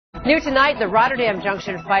New tonight, the Rotterdam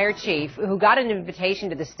Junction fire chief, who got an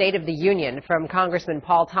invitation to the State of the Union from Congressman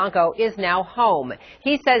Paul Tonko, is now home.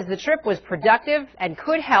 He says the trip was productive and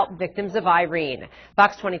could help victims of Irene.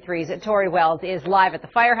 Fox 23's Tori Wells is live at the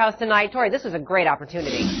firehouse tonight. Tori, this was a great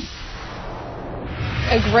opportunity.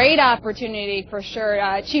 A great opportunity for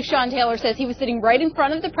sure. Chief Shawn Taylor says he was sitting right in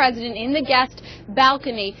front of the president in the guest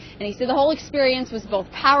balcony, and he said the whole experience was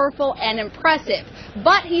both powerful and impressive.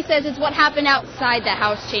 But he says it's what happened outside the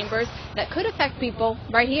House chambers that could affect people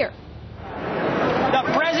right here. The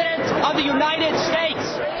President of the United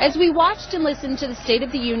States. As we watched and listened to the State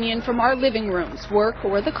of the Union from our living rooms, work,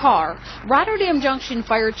 or the car, Rotterdam Junction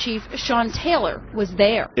Fire Chief Shawn Taylor was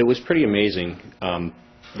there. It was pretty amazing.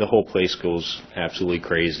 The whole place goes absolutely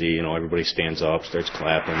crazy. You know, everybody stands up, starts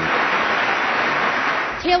clapping.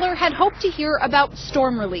 Taylor had hoped to hear about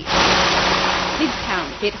storm relief. Big town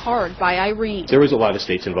hit hard by Irene. There was a lot of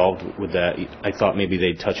states involved with that. I thought maybe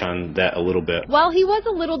they'd touch on that a little bit. While he was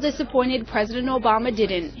a little disappointed President Obama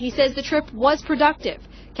didn't, he says the trip was productive,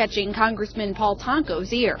 catching Congressman Paul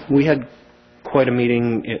Tonko's ear. We had quite a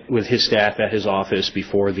meeting with his staff at his office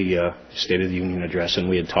before the State of the Union address, and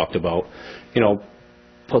we had talked about,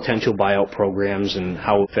 potential buyout programs and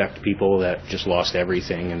how it affect people that just lost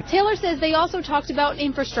everything. And Taylor says they also talked about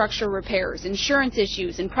infrastructure repairs, insurance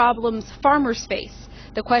issues, and problems farmers face.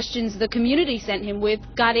 The questions the community sent him with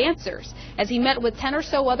got answers as he met with 10 or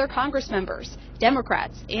so other Congress members,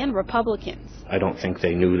 Democrats and Republicans. I don't think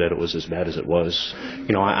they knew that it was as bad as it was.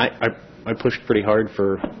 I pushed pretty hard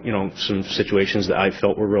for, some situations that I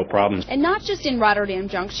felt were real problems. And not just in Rotterdam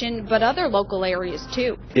Junction, but other local areas,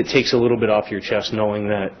 too. It takes a little bit off your chest knowing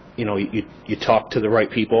that, you talk to the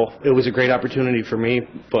right people. It was a great opportunity for me,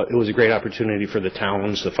 but it was a great opportunity for the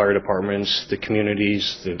towns, the fire departments, the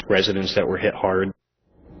communities, the residents that were hit hard.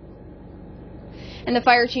 And the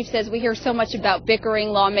fire chief says we hear so much about bickering,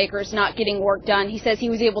 lawmakers not getting work done. He says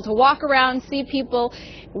he was able to walk around, see people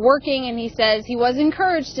working, and he says he was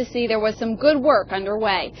encouraged to see there was some good work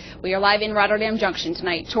underway. We are live in Rotterdam Junction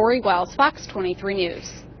tonight. Tori Wells, Fox 23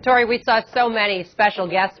 News. Tori, we saw so many special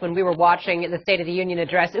guests when we were watching the State of the Union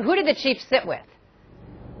address. Who did the chief sit with?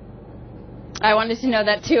 I wanted to know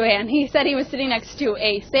that too, Ann. He said he was sitting next to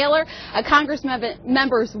a sailor, a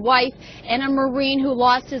Congressman's wife, and a Marine who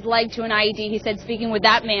lost his leg to an IED. He said speaking with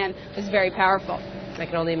that man was very powerful. I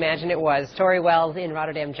can only imagine it was. Tori Wells in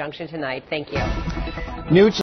Rotterdam Junction tonight. Thank you.